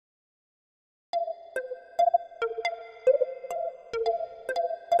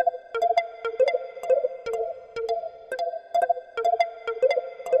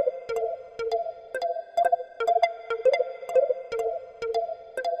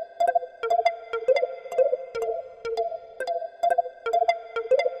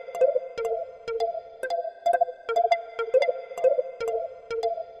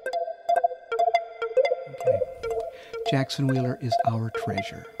Jackson Wheeler is our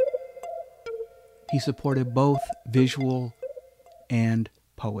treasure. He supported both visual and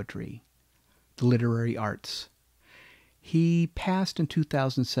poetry, the literary arts. He passed in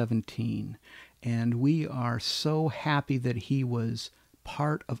 2017, and we are so happy that he was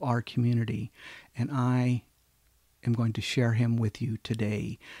part of our community, and I am going to share him with you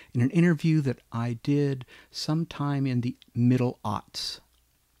today in an interview that I did sometime in the middle aughts.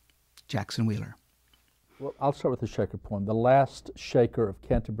 Jackson Wheeler. Well, I'll start with the Shaker poem. The last Shaker of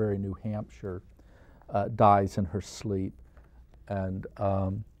Canterbury, New Hampshire, dies in her sleep, and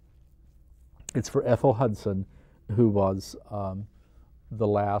it's for Ethel Hudson, who was the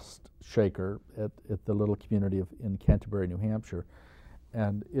last Shaker at the little community in Canterbury, New Hampshire.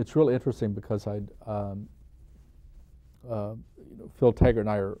 And it's really interesting because Phil Taggart and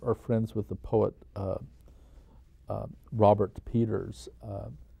I are friends with the poet Robert Peters,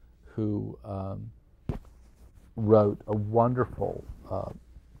 who wrote a wonderful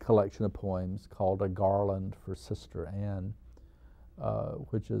collection of poems called A Garland for Sister Anne,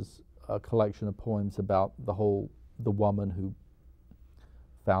 which is a collection of poems about the woman who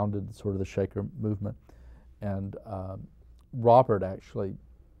founded sort of the Shaker movement. And Robert actually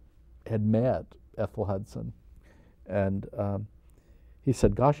had met Ethel Hudson, and he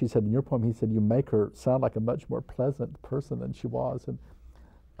said, gosh, he said, in your poem, he said, you make her sound like a much more pleasant person than she was. And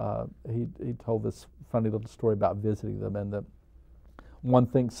he told this funny little story about visiting them, and that one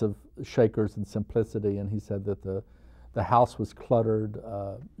thinks of Shakers and simplicity, and he said that the house was cluttered.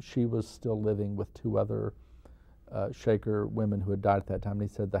 She was still living with two other Shaker women who had died at that time, and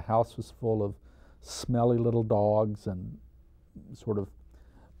he said the house was full of smelly little dogs and sort of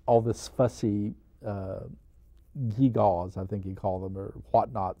all this fussy gewgaws, I think he called them, or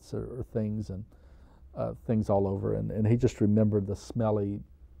whatnots, or things, and things all over. And he just remembered the smelly,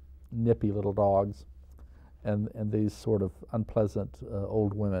 nippy little dogs and these sort of unpleasant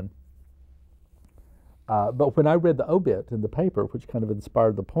old women. But when I read the obit in the paper, which kind of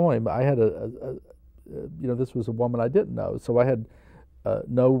inspired the poem, I had this was a woman I didn't know, so I had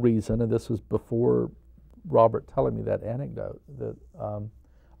no reason, and this was before Robert telling me that anecdote, that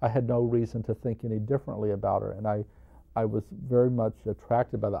I had no reason to think any differently about her, and I was very much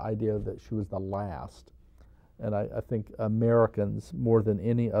attracted by the idea that she was the last. And I think Americans, more than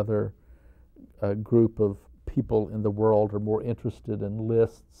any other group of people in the world, are more interested in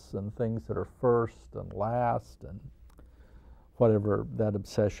lists and things that are first and last and whatever that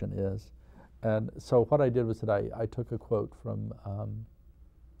obsession is. And so what I did was that I took a quote from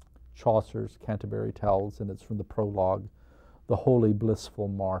Chaucer's Canterbury Tales, and it's from the prologue, "The holy blissful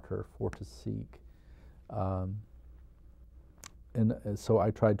martyr for to seek." And so I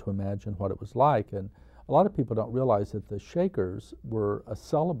tried to imagine what it was like. And a lot of people don't realize that the Shakers were a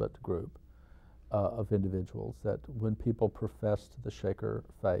celibate group of individuals, that when people professed the Shaker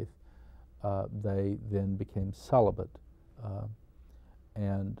faith, they then became celibate.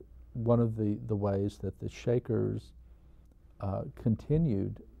 And one of the ways that the Shakers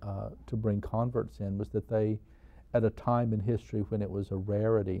continued to bring converts in was that they, at a time in history when it was a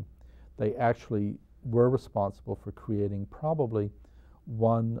rarity, they actually were responsible for creating probably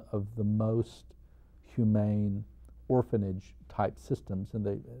one of the most humane orphanage type systems, and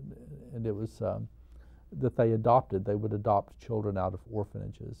it was that they would adopt children out of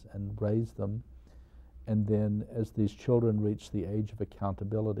orphanages and raise them, and then as these children reached the age of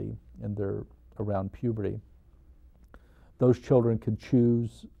accountability and they're around puberty, those children could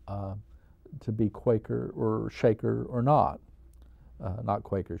choose to be Quaker or Shaker or not. Not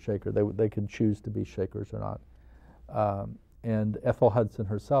Quaker, Shaker. They could choose to be Shakers or not. And Ethel Hudson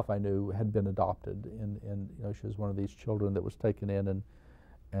herself, I knew, had been adopted, and she was one of these children that was taken in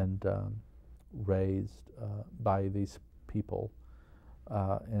and raised by these people,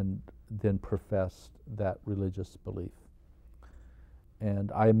 and then professed that religious belief.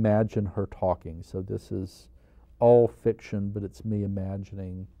 And I imagine her talking. So this is all fiction, but it's me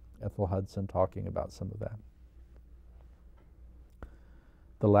imagining Ethel Hudson talking about some of that.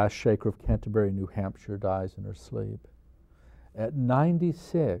 The last Shaker of Canterbury, New Hampshire, dies in her sleep. At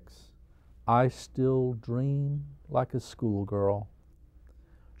 96, I still dream like a schoolgirl.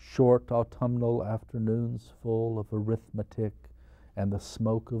 Short autumnal afternoons full of arithmetic and the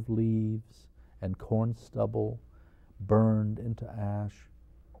smoke of leaves and corn stubble burned into ash,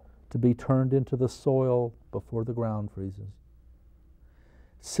 to be turned into the soil before the ground freezes.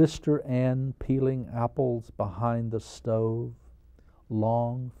 Sister Anne peeling apples behind the stove,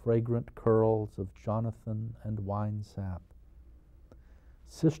 long fragrant curls of Jonathan and wine sap.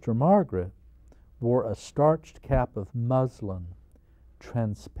 Sister Margaret wore a starched cap of muslin,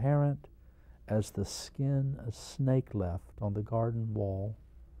 transparent as the skin a snake left on the garden wall.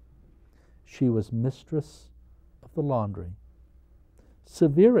 She was mistress of the laundry,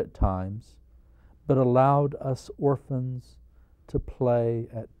 severe at times, but allowed us orphans to play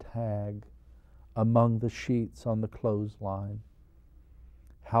at tag among the sheets on the clothesline.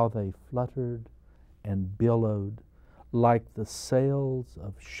 How they fluttered and billowed like the sails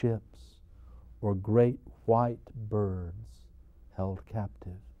of ships or great white birds held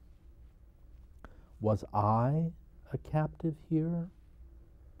captive. Was I a captive here?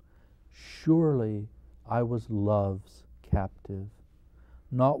 Surely I was love's captive,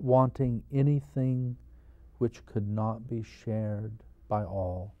 not wanting anything which could not be shared by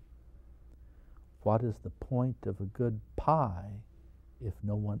all. What is the point of a good pie if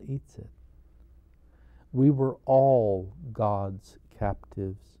no one eats it? We were all God's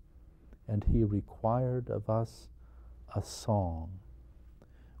captives, and He required of us a song.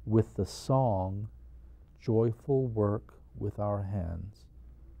 With the song, joyful work with our hands,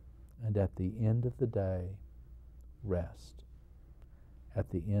 and at the end of the day, rest. At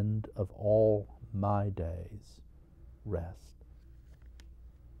the end of all my days, rest.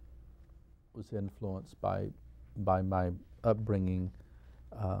 Was influenced by my upbringing,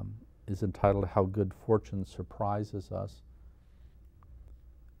 is entitled How Good Fortune Surprises Us.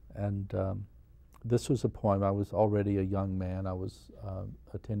 And this was a poem. I was already a young man. I was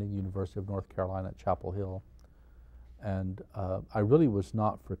attending the University of North Carolina at Chapel Hill. And I really was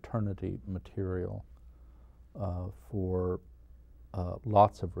not fraternity material for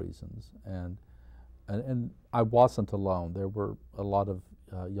lots of reasons. And I wasn't alone. There were a lot of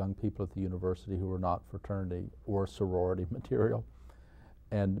young people at the university who were not fraternity or sorority material.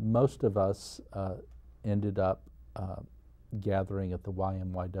 And most of us ended up gathering at the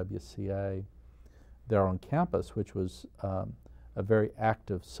YMYWCA there on campus, which was a very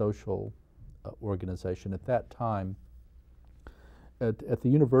active social organization. At that time, at the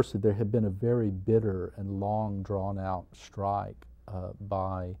university, there had been a very bitter and long drawn-out strike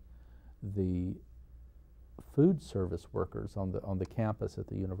by the food service workers on the campus at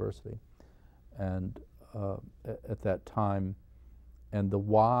the university, and at that time, and the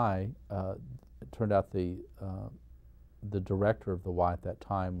Y, it turned out the director of the Y at that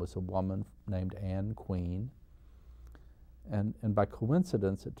time was a woman named Anne Queen, and by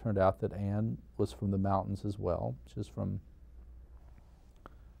coincidence, it turned out that Anne was from the mountains as well. She's from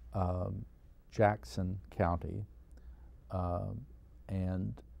Jackson County,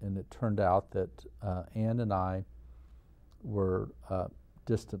 and it turned out that Anne and I were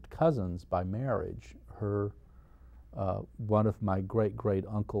distant cousins by marriage. Her one of my great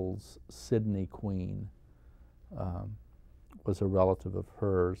uncles, Sidney Queen, was a relative of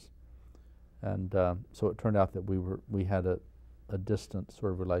hers, and so it turned out that we had a distant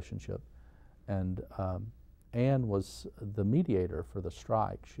sort of relationship, and Anne was the mediator for the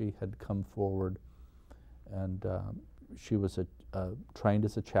strike. She had come forward, and she was trained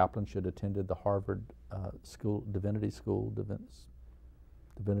as a chaplain. She had attended the Harvard Divinity School,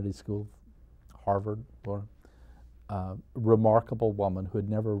 Harvard. Remarkable woman who had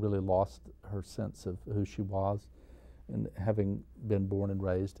never really lost her sense of who she was, and having been born and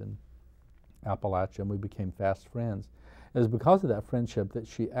raised in Appalachia, and we became fast friends. It was because of that friendship that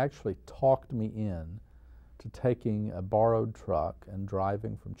she actually talked me in to taking a borrowed truck and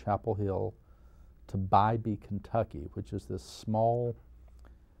driving from Chapel Hill to Bybee, Kentucky, which is this small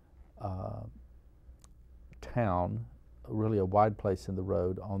town, really a wide place in the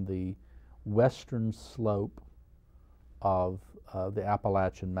road on the western slope of the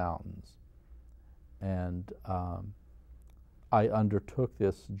Appalachian Mountains. And I undertook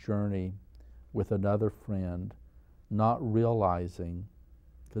this journey with another friend, not realizing,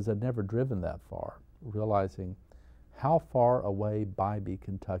 because I'd never driven that far, realizing how far away Bybee,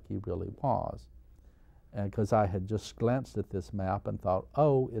 Kentucky really was. And because I had just glanced at this map and thought,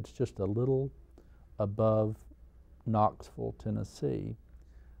 oh, it's just a little above Knoxville, Tennessee.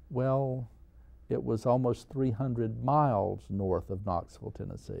 Well, it was almost 300 miles north of Knoxville,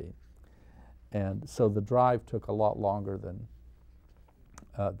 Tennessee. And so the drive took a lot longer than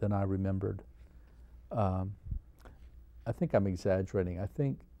I remembered. I think I'm exaggerating.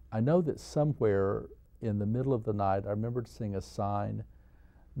 I know that somewhere in the middle of the night, I remembered seeing a sign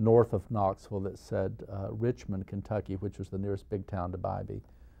north of Knoxville that said Richmond, Kentucky, which was the nearest big town to Bybee.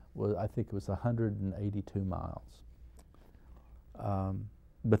 I think it was 182 miles.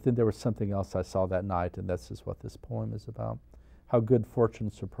 But then there was something else I saw that night, and this is what this poem is about. How good fortune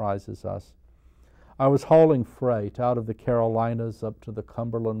surprises us. I was hauling freight out of the Carolinas up to the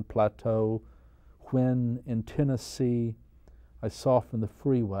Cumberland Plateau when in Tennessee I saw from the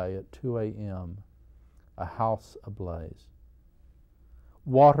freeway at 2 a.m. a house ablaze.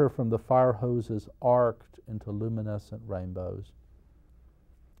 Water from the fire hoses arced into luminescent rainbows.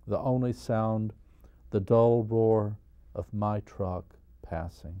 The only sound, the dull roar of my truck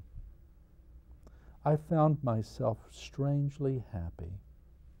passing. I found myself strangely happy.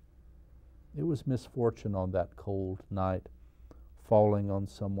 It was misfortune on that cold night, falling on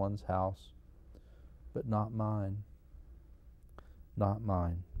someone's house, but not mine. Not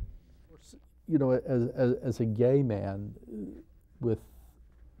mine. You know, as a gay man, with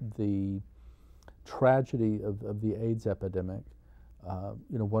the tragedy of the AIDS epidemic,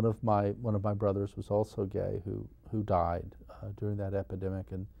 you know, one of my brothers was also gay, who died during that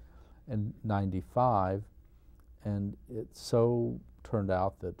epidemic in '95, and it so turned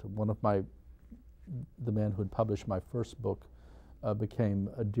out that the man who had published my first book became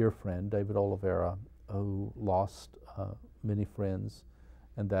a dear friend, David Oliveira, who lost many friends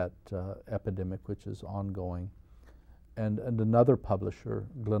in that epidemic, which is ongoing, and another publisher,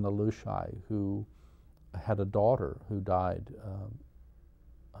 Glenna Lushai, who had a daughter who died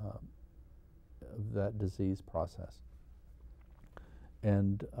of that disease process.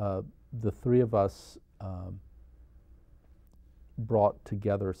 And the three of us brought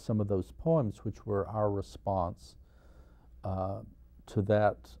together some of those poems, which were our response to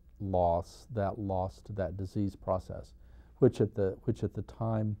that loss to that disease process, which at the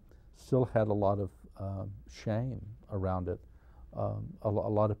time still had a lot of shame around it. A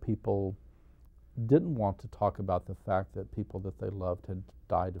lot of people didn't want to talk about the fact that people that they loved had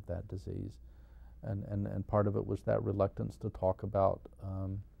died of that disease, and part of it was that reluctance to talk about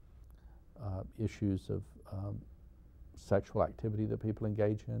issues of sexual activity that people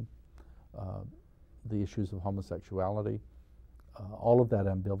engage in, the issues of homosexuality, all of that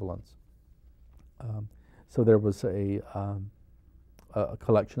ambivalence. So there was a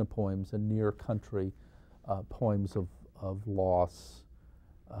collection of poems, and near country poems of loss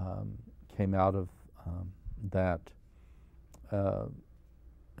came out of that.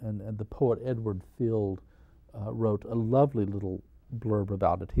 And the poet Edward Field wrote a lovely little blurb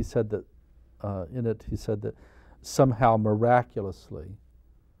about it. He said that in it, he said that somehow miraculously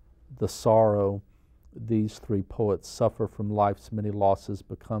the sorrow these three poets suffer from life's many losses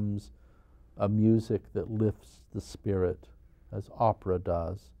becomes a music that lifts the spirit, as opera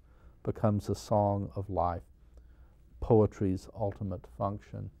does, becomes a song of life, poetry's ultimate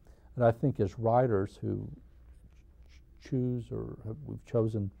function. And I think as writers who choose, or we've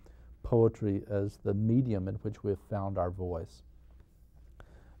chosen poetry as the medium in which we have found our voice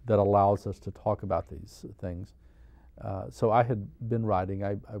that allows us to talk about these things. So I had been writing.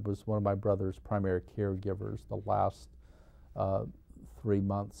 I was one of my brother's primary caregivers the last 3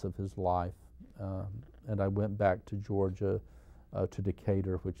 months of his life. And I went back to Georgia, to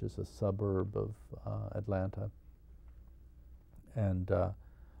Decatur, which is a suburb of Atlanta, and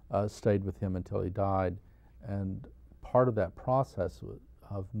stayed with him until he died. And part of that process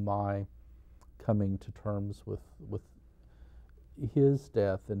of my coming to terms with his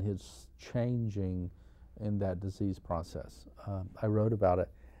death and his changing in that disease process, I wrote about it,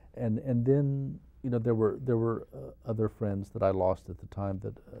 and then you know there were other friends that I lost at the time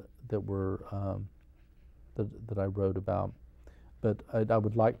that I wrote about, but I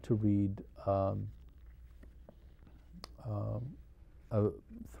would like to read 3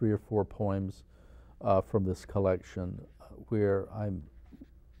 or 4 poems from this collection where I'm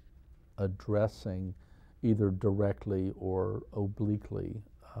addressing either directly or obliquely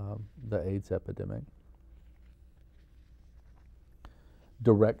the AIDS epidemic.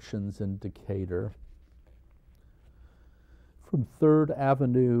 Directions in Decatur. From 3rd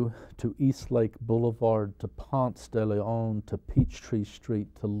Avenue to Eastlake Boulevard to Ponce de Leon to Peachtree Street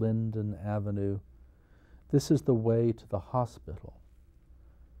to Linden Avenue, this is the way to the hospital.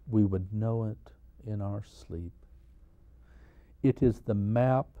 We would know it in our sleep. It is the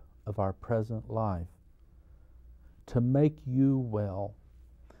map of our present life. To make you well,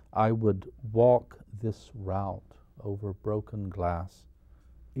 I would walk this route over broken glass,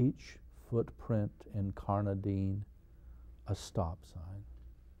 each footprint incarnadine, a stop sign.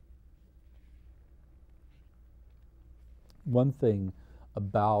 One thing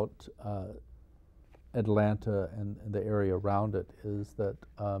about Atlanta and the area around it is that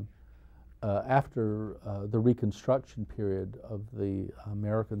after the Reconstruction period of the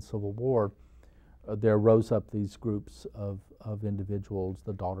American Civil War, there rose up these groups of individuals,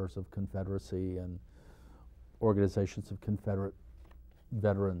 the Daughters of Confederacy and organizations of Confederate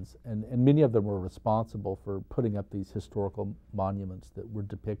veterans, and many of them were responsible for putting up these historical monuments that were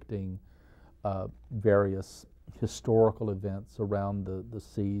depicting various historical events around the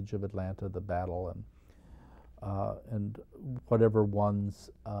siege of Atlanta, the battle, and whatever one's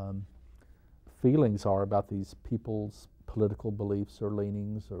feelings are about these people's political beliefs or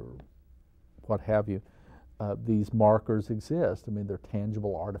leanings or what have you. These markers exist. I mean, they're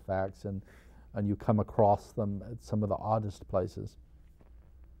tangible artifacts, and you come across them at some of the oddest places.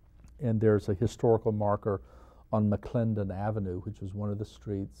 And there's a historical marker on McClendon Avenue, which was one of the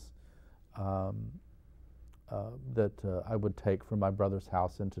streets that I would take from my brother's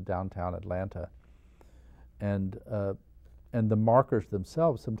house into downtown Atlanta. And the markers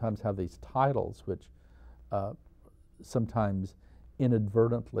themselves sometimes have these titles, which sometimes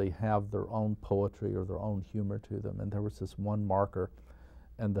inadvertently have their own poetry or their own humor to them. And there was this one marker,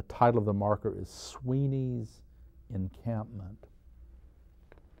 and the title of the marker is Sweeney's Encampment.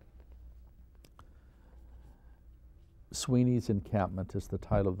 Sweeney's Encampment is the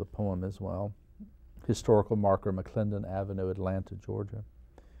title of the poem as well. Historical marker, McClendon Avenue, Atlanta, Georgia.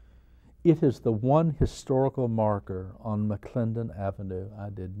 It is the one historical marker on McClendon Avenue I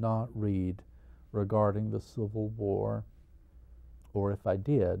did not read regarding the Civil War, or if I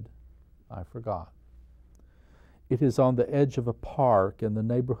did, I forgot. It is on the edge of a park in the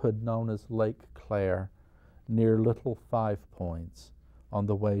neighborhood known as Lake Claire, near Little Five Points, on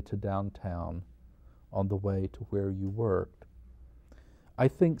the way to downtown, on the way to where you worked. I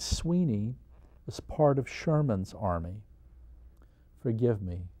think Sweeney was part of Sherman's army. Forgive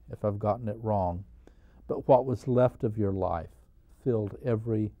me if I've gotten it wrong, but what was left of your life filled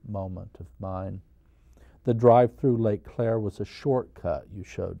every moment of mine. The drive through Lake Claire was a shortcut you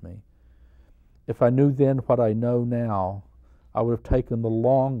showed me. If I knew then what I know now, I would have taken the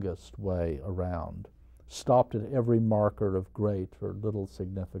longest way around, stopped at every marker of great or little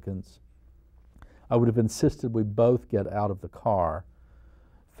significance. I would have insisted we both get out of the car,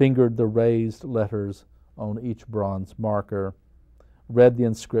 fingered the raised letters on each bronze marker, read the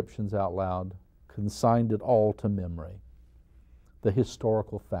inscriptions out loud, consigned it all to memory. The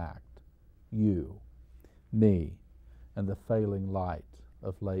historical fact, you, me, and the failing light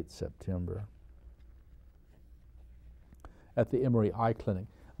of late September. At the Emory Eye Clinic,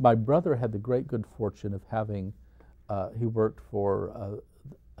 my brother had the great good fortune of having, he worked for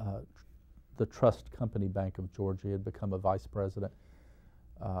the Trust Company Bank of Georgia. He had become a vice president,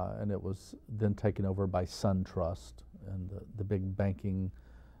 and it was then taken over by SunTrust and the big banking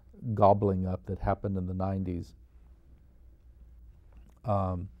gobbling up that happened in the 90s.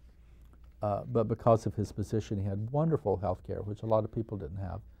 But because of his position, he had wonderful health care, which a lot of people didn't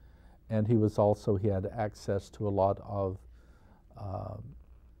have. And he had access to a lot of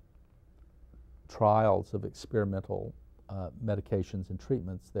trials of experimental medications and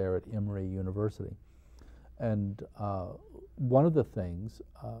treatments there at Emory University. And one of the things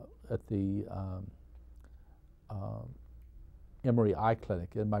at the Emory Eye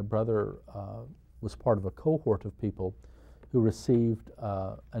Clinic, and my brother was part of a cohort of people who received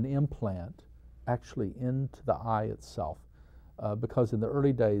an implant actually into the eye itself. Because in the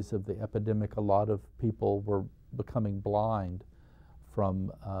early days of the epidemic, a lot of people were becoming blind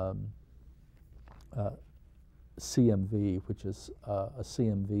from CMV, which is a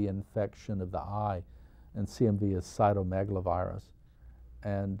CMV infection of the eye, and CMV is cytomegalovirus.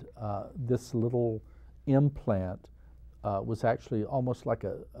 And this little implant was actually almost like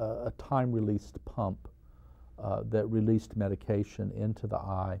a time-released pump that released medication into the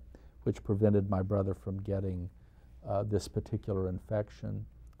eye, which prevented my brother from getting this particular infection.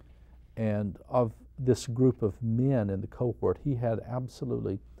 And of this group of men in the cohort, he had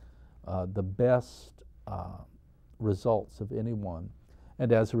absolutely the best results of anyone.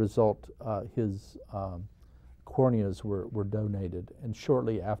 And as a result, his corneas were donated. And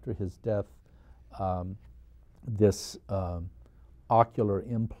shortly after his death, this ocular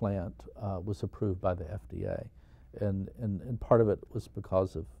implant was approved by the FDA. And part of it was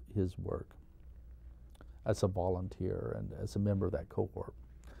because of his work as a volunteer and as a member of that cohort.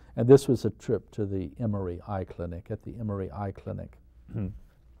 And this was a trip to the Emory Eye Clinic, at the Emory Eye Clinic.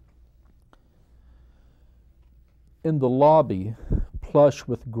 In the lobby, plush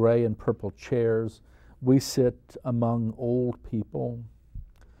with gray and purple chairs, we sit among old people,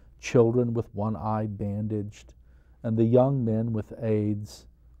 children with one eye bandaged, and the young men with AIDS,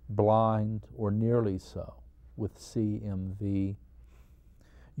 blind or nearly so, with CMV.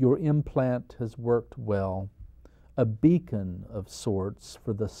 Your implant has worked well, a beacon of sorts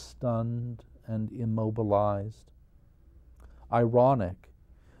for the stunned and immobilized. Ironic,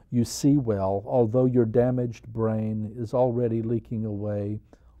 you see well, although your damaged brain is already leaking away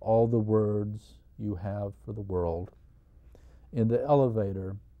all the words you have for the world. In the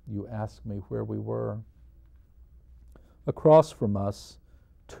elevator, you ask me where we were. Across from us,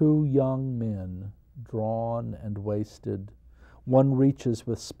 two young men, drawn and wasted. One reaches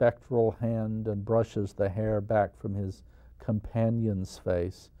with spectral hand and brushes the hair back from his companion's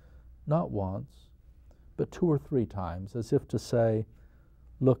face, not once, but 2 or 3 times, as if to say,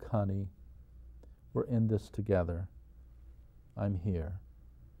 "Look, honey, we're in this together. I'm here."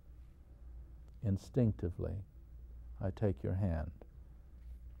 Instinctively, I take your hand.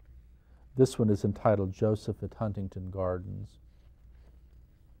 This one is entitled Joseph at Huntington Gardens.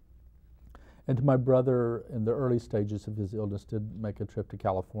 And my brother, in the early stages of his illness, did make a trip to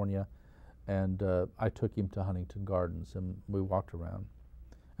California, and I took him to Huntington Gardens, and we walked around.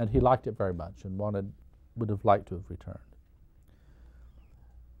 And he liked it very much and would have liked to have returned.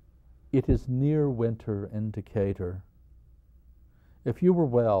 It is near winter in Decatur. If you were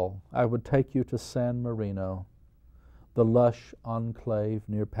well, I would take you to San Marino, the lush enclave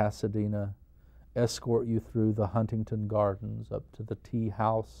near Pasadena, escort you through the Huntington Gardens up to the tea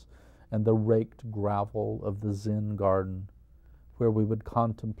house and the raked gravel of the Zen garden, where we would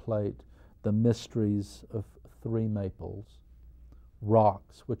contemplate the mysteries of 3 maples,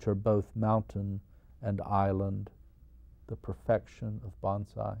 rocks which are both mountain and island, the perfection of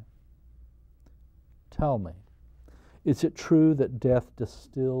bonsai. Tell me, is it true that death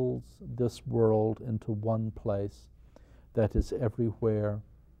distills this world into one place that is everywhere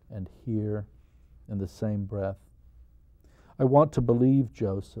and here in the same breath? I want to believe,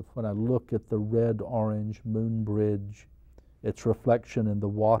 Joseph, when I look at the red-orange moon bridge, its reflection in the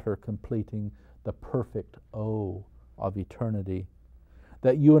water completing the perfect O of eternity,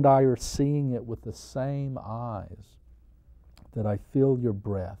 that you and I are seeing it with the same eyes, that I feel your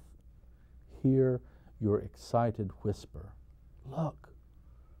breath, hear your excited whisper, "Look,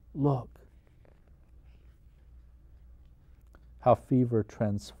 look." How fever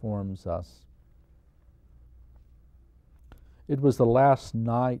transforms us. It was the last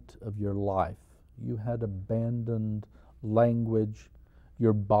night of your life. You had abandoned language.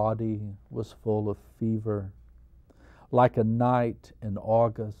 Your body was full of fever. Like a night in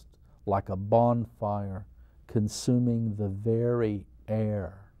August, like a bonfire, consuming the very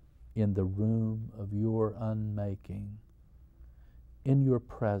air in the room of your unmaking. In your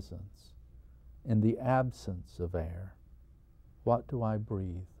presence, in the absence of air, what do I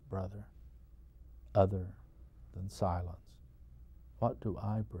breathe, brother, other than silence? What do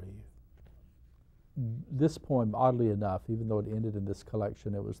I breathe? This poem, oddly enough, even though it ended in this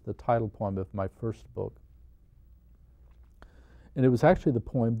collection, it was the title poem of my first book. And it was actually the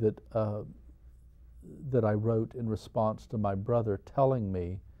poem that I wrote in response to my brother telling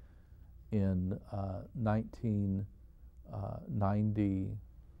me in 1990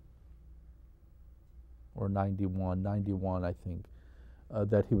 or 91, I think,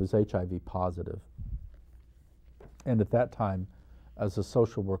 that he was HIV positive. And at that time, as a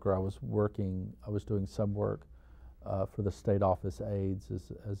social worker, I was doing some work for the state office AIDS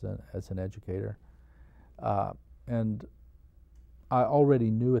as an educator. And I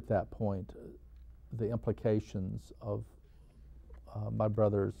already knew at that point the implications of my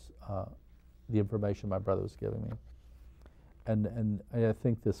brother's, the information my brother was giving me. And I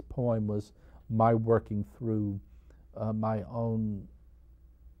think this poem was my working through my own,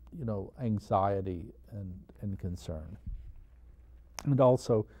 anxiety and concern. And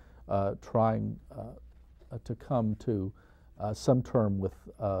also trying to come to some term with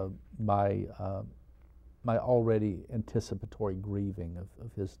my already anticipatory grieving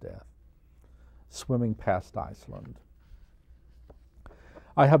of his death. Swimming past Iceland.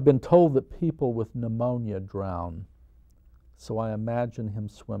 I have been told that people with pneumonia drown, so I imagine him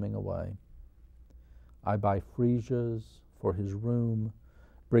swimming away. I buy freesias for his room,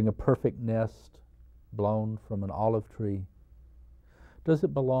 bring a perfect nest blown from an olive tree. Does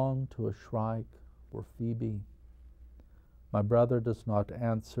it belong to a shrike or Phoebe? My brother does not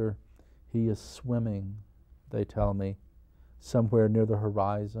answer. He is swimming, they tell me, somewhere near the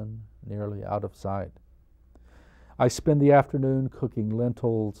horizon, nearly out of sight. I spend the afternoon cooking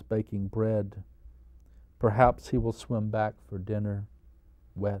lentils, baking bread. Perhaps he will swim back for dinner,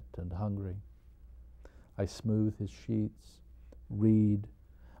 wet and hungry. I smooth his sheets, read,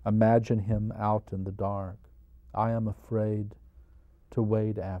 imagine him out in the dark. I am afraid to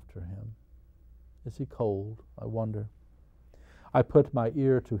wade after him. Is he cold, I wonder? I put my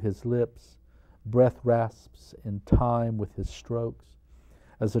ear to his lips, breath rasps in time with his strokes.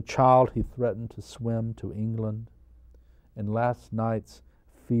 As a child, he threatened to swim to England. In last night's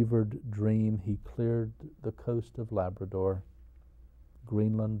fevered dream, he cleared the coast of Labrador,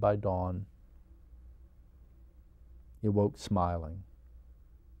 Greenland by dawn. He woke smiling.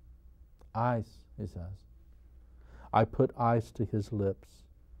 Ice, he says. I put ice to his lips.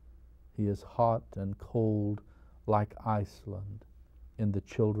 He is hot and cold like Iceland in the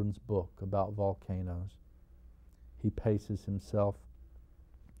children's book about volcanoes. He paces himself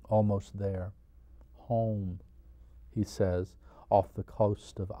almost there. Home, he says, off the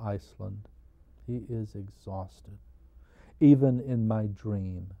coast of Iceland. He is exhausted. Even in my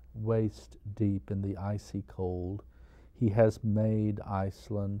dream, waist deep in the icy cold, he has made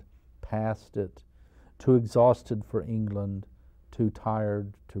Iceland, passed it, too exhausted for England, too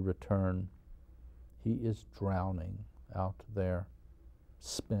tired to return. He is drowning out there,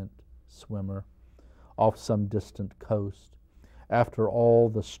 spent swimmer, off some distant coast, after all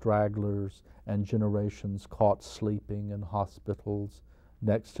the stragglers and generations caught sleeping in hospitals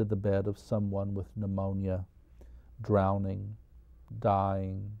next to the bed of someone with pneumonia, drowning,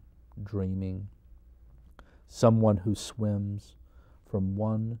 dying, dreaming. Someone who swims from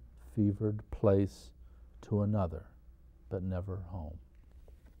one fevered place to another, but never home.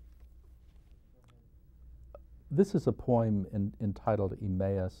 This is a poem entitled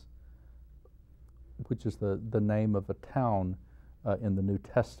Emmaus, which is the name of a town in the New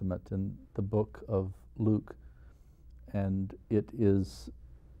Testament in the book of Luke. And it is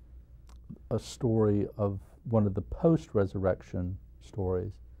a story of one of the post-resurrection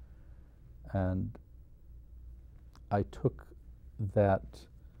stories. And I took that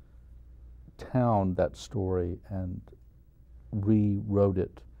town, that story, and rewrote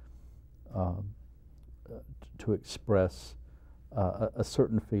it to express a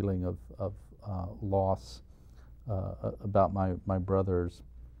certain feeling of loss about my brother's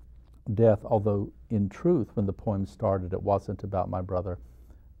death, although in truth, when the poem started, it wasn't about my brother,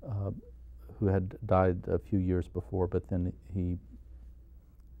 who had died a few years before, but then he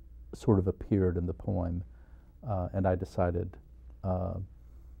sort of appeared in the poem, and I decided to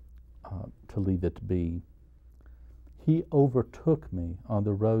leave it be. He overtook me on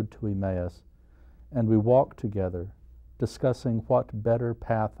the road to Emmaus, and we walked together, discussing what better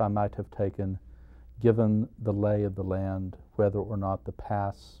path I might have taken, given the lay of the land, whether or not the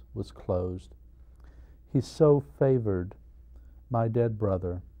pass was closed. He so favored my dead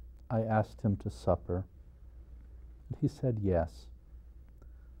brother, I asked him to supper. And he said yes.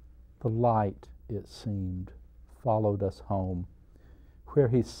 The light, it seemed, followed us home, where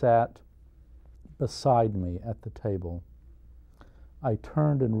he sat beside me at the table. I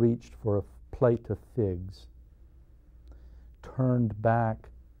turned and reached for a plate of figs, turned back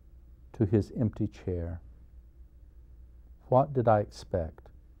to his empty chair. What did I expect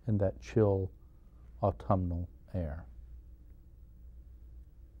in that chill autumnal air?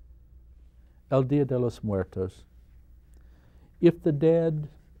 El Dia de los Muertos. If the dead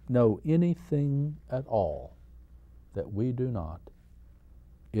know anything at all that we do not,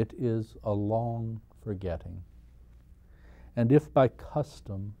 it is a long forgetting. And if by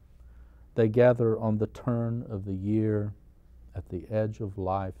custom they gather on the turn of the year at the edge of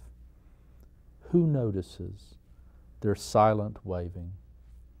life, who notices their silent waving,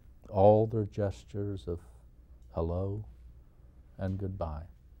 all their gestures of hello and goodbye?